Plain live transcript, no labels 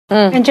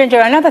And Ginger,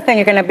 another thing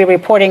you're going to be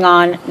reporting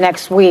on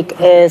next week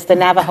is the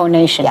Navajo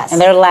Nation and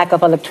their lack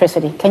of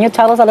electricity. Can you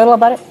tell us a little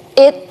about it?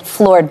 It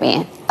floored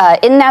me.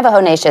 In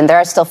Navajo Nation, there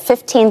are still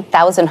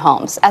 15,000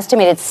 homes,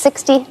 estimated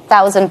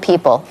 60,000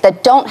 people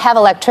that don't have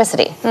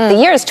electricity. The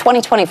year is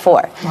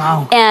 2024.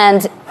 Wow.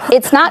 And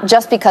it's not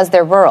just because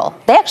they're rural.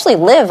 They actually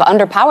live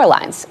under power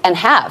lines and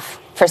have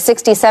for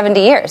 60, 70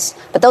 years.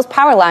 But those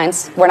power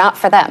lines were not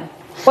for them.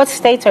 What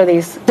states are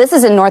these? This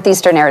is in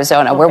northeastern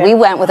Arizona, where we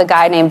went with a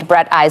guy named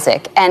Brett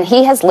Isaac, and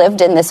he has lived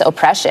in this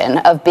oppression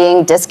of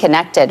being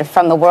disconnected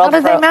from the world.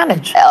 How do they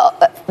manage?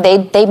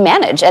 They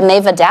manage, and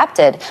they've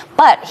adapted.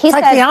 But he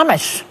said, like the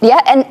Amish. Yeah,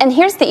 and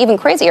here's the even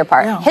crazier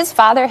part. Yeah. His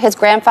father, his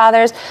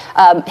grandfathers,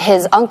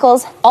 his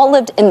uncles all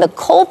lived in the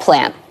coal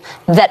plant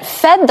that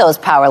fed those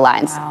power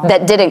lines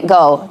that didn't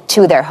go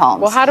to their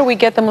homes. Well, how do we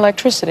get them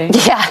electricity?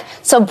 Yeah,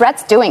 so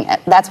Brett's doing it.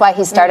 That's why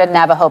he started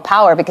Navajo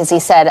Power, because he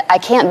said, I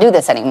can't do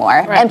this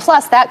anymore. Right. And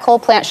plus, that coal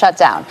plant shut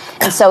down.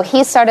 And so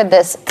he started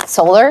this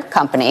solar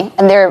company,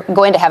 and they're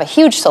going to have a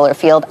huge solar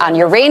field on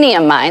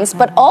uranium mines,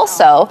 but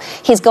also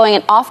he's going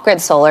in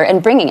off-grid solar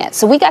and bringing it.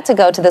 So we got to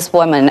go to this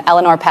woman,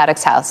 Eleanor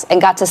Paddock's house,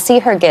 and got to see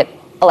her get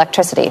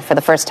electricity for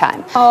the first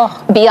time.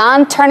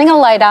 Beyond turning a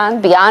light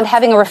on, beyond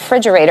having a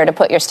refrigerator to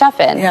put your stuff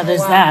in. Yeah,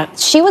 there's that.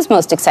 She was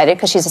most excited,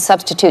 because she's a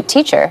substitute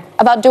teacher,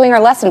 about doing her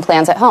lesson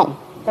plans at home,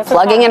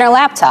 plugging in her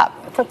laptop.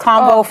 It's a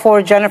combo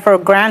for Jennifer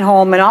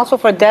Granholm and also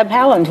for Deb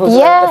Haaland, who's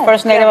the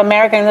first Native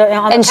American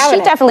on the And she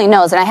cabinet. definitely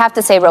knows. And I have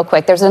to say real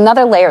quick, there's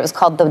another layer. It was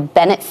called the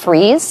Bennett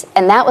Freeze.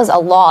 And that was a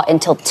law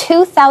until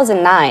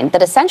 2009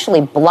 that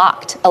essentially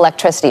blocked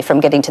electricity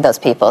from getting to those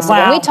people. So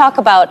when we talk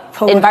about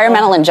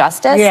environmental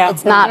injustice,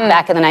 it's not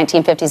back in the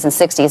 1950s and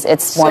 60s.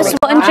 It's more recent.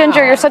 Well, and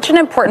Ginger, you're such an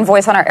important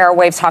voice on our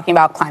airwaves talking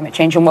about climate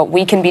change and what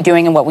we can be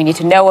doing and what we need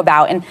to know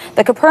about. And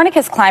the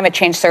Copernicus Climate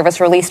Change Service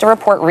released a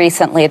report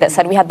recently that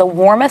said we had the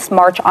warmest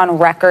March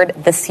on record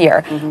this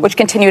year, which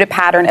continued a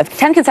pattern of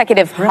 10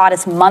 consecutive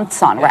hottest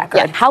months on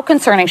record. How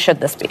concerning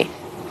should this be?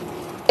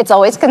 It's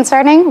always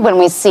concerning when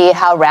we see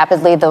how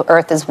rapidly the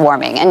Earth is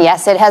warming. And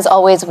yes, it has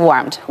always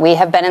warmed. We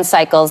have been in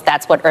cycles.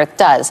 That's what Earth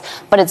does.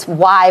 But it's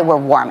why we're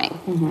warming.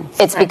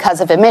 It's because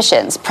of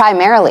emissions,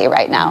 primarily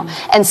right now.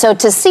 And so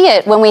to see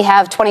it when we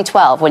have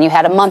 2012, when you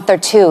had a month or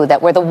two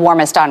that were the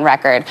warmest on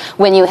record,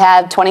 when you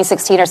have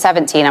 2016 or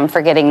 17, I'm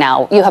forgetting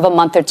now, you have a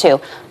month or two.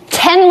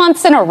 10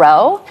 months in a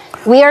row,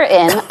 we are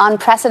in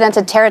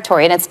unprecedented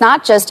territory. And it's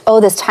not just,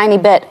 this tiny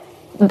bit.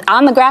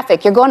 On the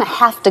graphic, you're going a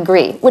half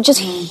degree, which is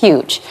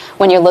huge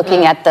when you're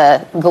looking at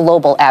the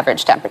global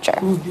average temperature.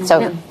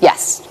 So,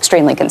 yes,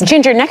 extremely concerning.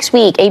 Ginger, next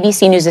week,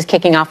 ABC News is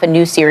kicking off a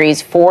new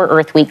series for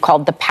Earth Week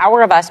called The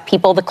Power of Us,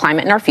 People, the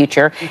Climate, and Our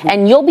Future.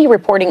 And you'll be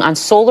reporting on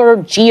solar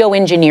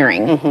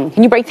geoengineering.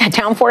 Can you break that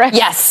down for us?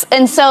 Yes.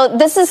 And so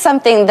this is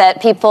something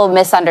that people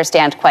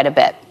misunderstand quite a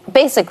bit.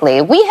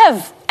 Basically, we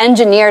have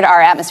engineered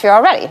our atmosphere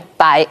already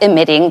by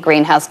emitting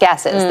greenhouse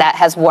gases. That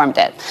has warmed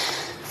it.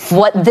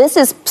 What this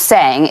is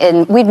saying,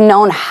 and we've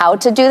known how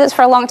to do this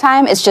for a long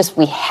time, it's just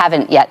we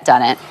haven't yet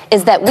done it,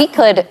 is that we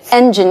could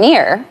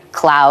engineer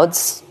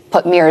clouds,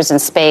 put mirrors in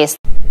space.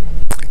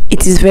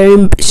 It is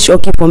very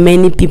shocking for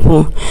many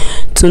people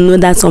to know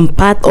that some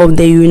part of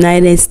the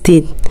United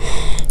States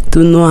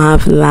do not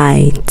have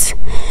light.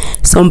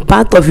 Some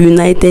part of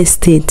United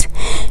States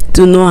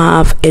do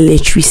not have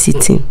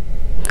electricity.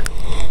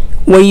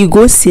 When you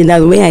go see that,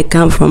 where I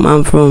come from,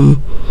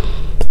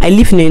 I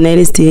live in the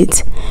United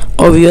States.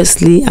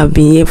 Obviously, I've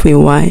been here for a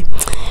while.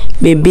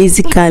 But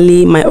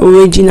basically, my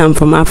origin, I'm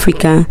from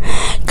Africa,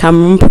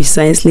 Cameroon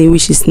precisely,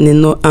 which is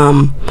in the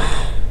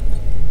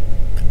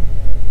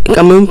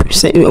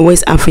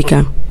West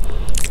Africa.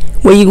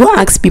 When you go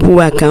ask people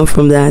where I come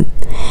from, that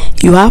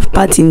you have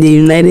part in the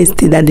United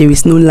States that there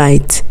is no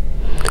light,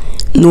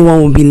 no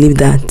one will believe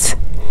that.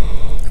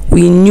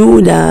 We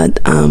knew that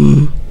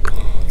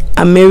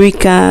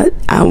America,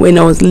 when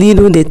I was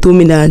little, they told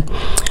me that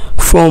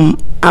from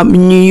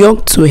New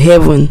York to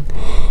heaven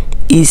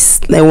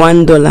is like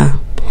 $1,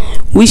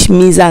 which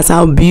means that's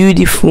how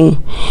beautiful.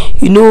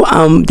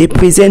 They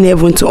present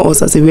heaven to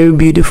us as a very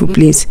beautiful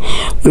place.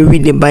 We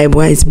read the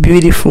Bible, it's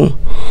beautiful.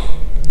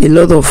 You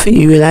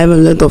will have a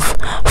lot of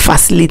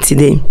facility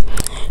there.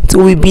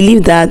 So we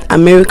believe that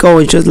America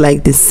was just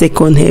like the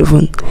second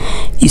heaven.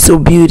 It's so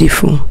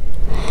beautiful.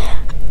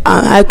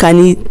 How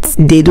can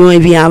they don't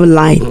even have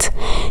light?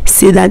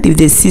 Say that if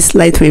they see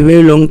light for a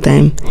very long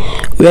time.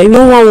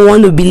 No one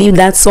want to believe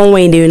that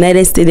somewhere in the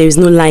United States there is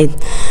no light.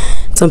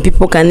 Some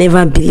people can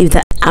never believe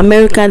that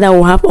America, that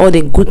will have all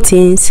the good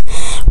things.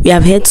 We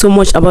have heard so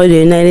much about the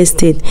United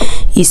States.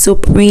 It's so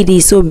pretty,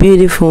 so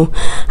beautiful.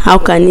 How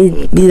can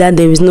it be that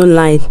there is no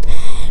light?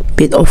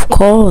 But of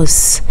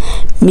course,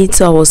 me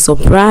too, I was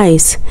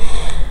surprised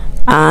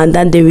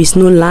that there is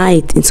no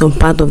light in some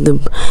part of the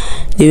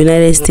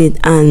United States,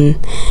 and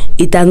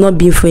it has not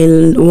been for a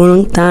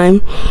long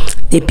time.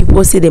 The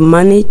people say they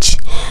manage.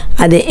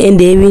 At the end,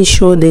 they even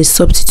show the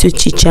substitute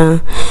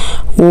teacher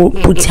who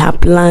put her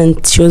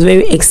plant. She was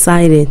very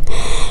excited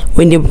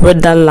when they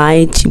brought that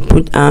light. She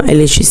put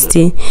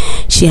electricity.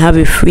 She have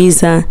a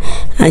freezer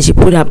and she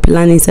put her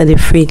plant inside the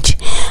fridge,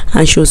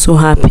 and she was so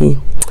happy.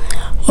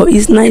 Oh,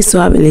 it's nice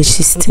to have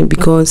electricity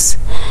because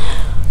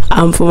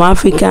I'm from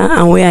Africa,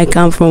 and where I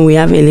come from, we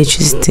have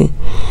electricity.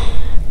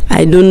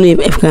 I don't know if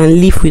I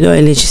can live without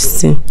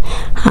electricity.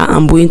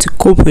 I'm going to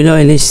cope without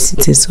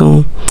electricity.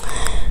 So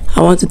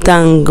I want to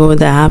thank God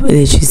that I have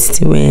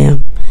electricity where I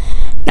am.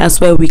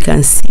 That's why we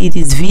can see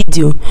this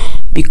video,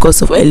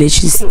 because of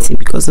electricity,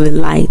 because of the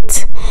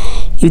light.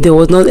 If there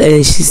was not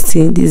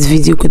electricity, this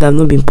video could have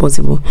not been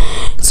possible.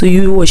 So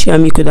you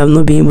watching me could have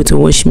not been able to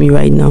watch me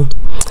right now.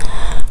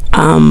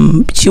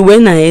 She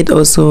went ahead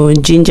also,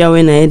 Ginger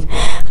went ahead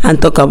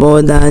and talk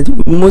about that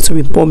most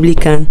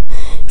Republicans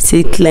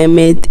say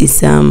climate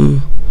is a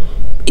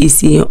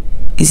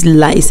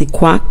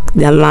quack.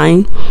 They're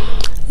lying.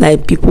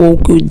 Like people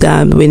could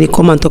when they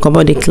come and talk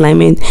about the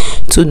climate,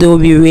 today will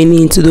be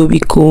raining, today will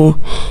be cold.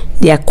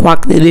 They are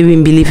quack. They don't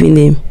even believe in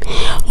them.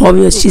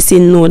 Obviously, say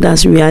no,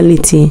 that's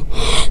reality.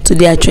 So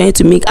they are trying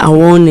to make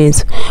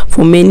awareness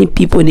for many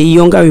people. The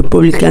younger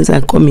Republicans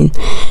are coming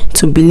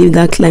to believe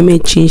that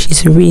climate change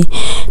is real.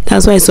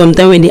 That's why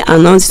sometimes when they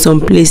announce in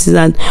some places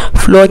that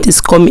flood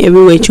is coming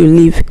everywhere you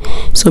live,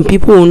 some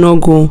people will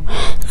not go.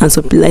 And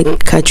so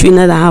like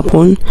Katrina that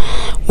happened,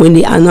 when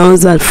they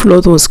announced that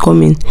flood was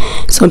coming,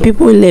 some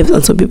people left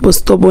and some people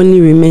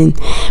stubbornly remained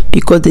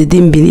because they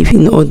didn't believe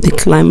in all the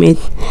climate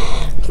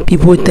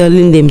people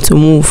telling them to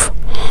move.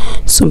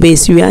 So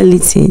based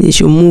reality, they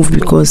should move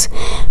because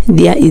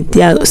they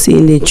are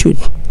saying the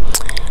truth.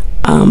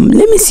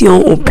 Let me see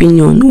your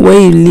opinion. Where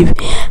you live,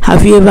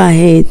 have you ever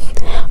heard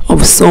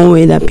of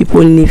somewhere that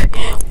people live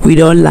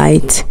without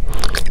light?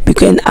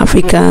 Because in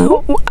Africa,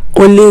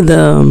 only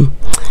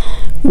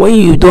when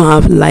you don't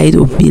have light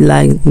will be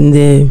like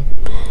in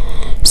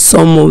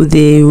some of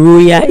the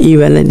rural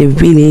area, like the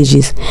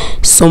villages.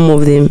 Some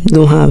of them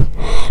don't have,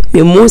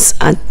 but most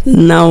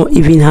now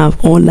even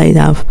have all light.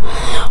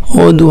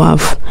 All do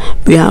have.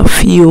 We have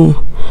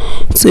few.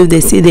 So if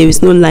they say there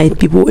is no light,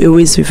 people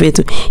always refer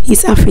to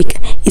it's Africa.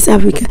 It's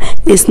Africa.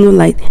 There's no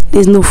light.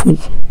 There's no food.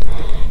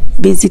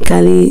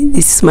 Basically,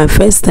 this is my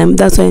first time.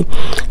 That's why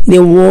the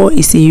world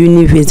is a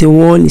universe. The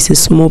world is a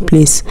small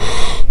place.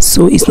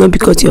 So it's not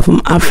because you're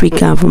from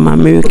Africa, from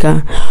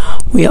America.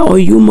 We are all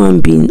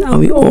human beings, and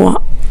we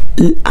all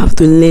have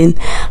to learn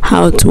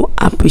how to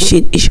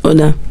appreciate each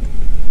other.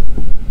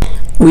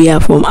 We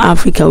are from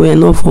Africa. We are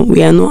not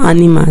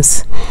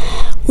animals.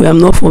 We are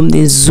not from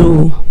the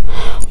zoo.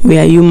 We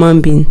are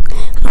human beings,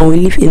 and we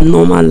live a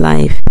normal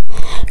life.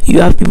 You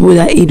have people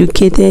that are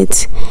educated,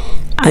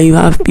 and you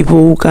have people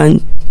who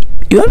can.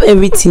 You have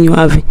everything you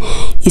have.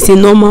 It's a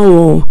normal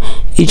world.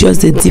 It's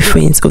just the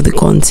difference of the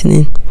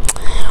continent.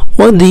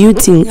 What do you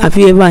think? Have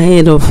you ever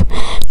heard of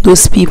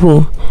those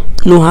people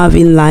not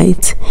having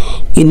light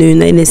in the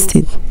United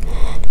States?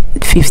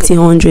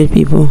 1,500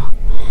 people.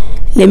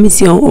 Let me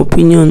see your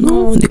opinion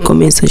on the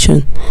comment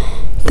section.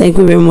 Thank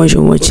you very much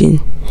for watching.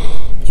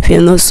 If you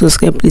are not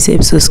subscribed, please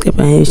help subscribe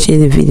and help share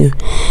the video.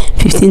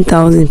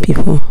 15,000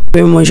 people.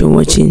 Very much for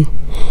watching.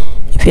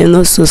 If you are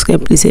not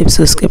subscribed, please help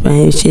subscribe and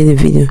help share the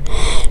video.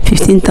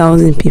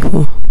 15,000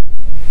 people.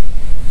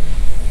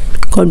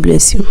 God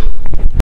bless you.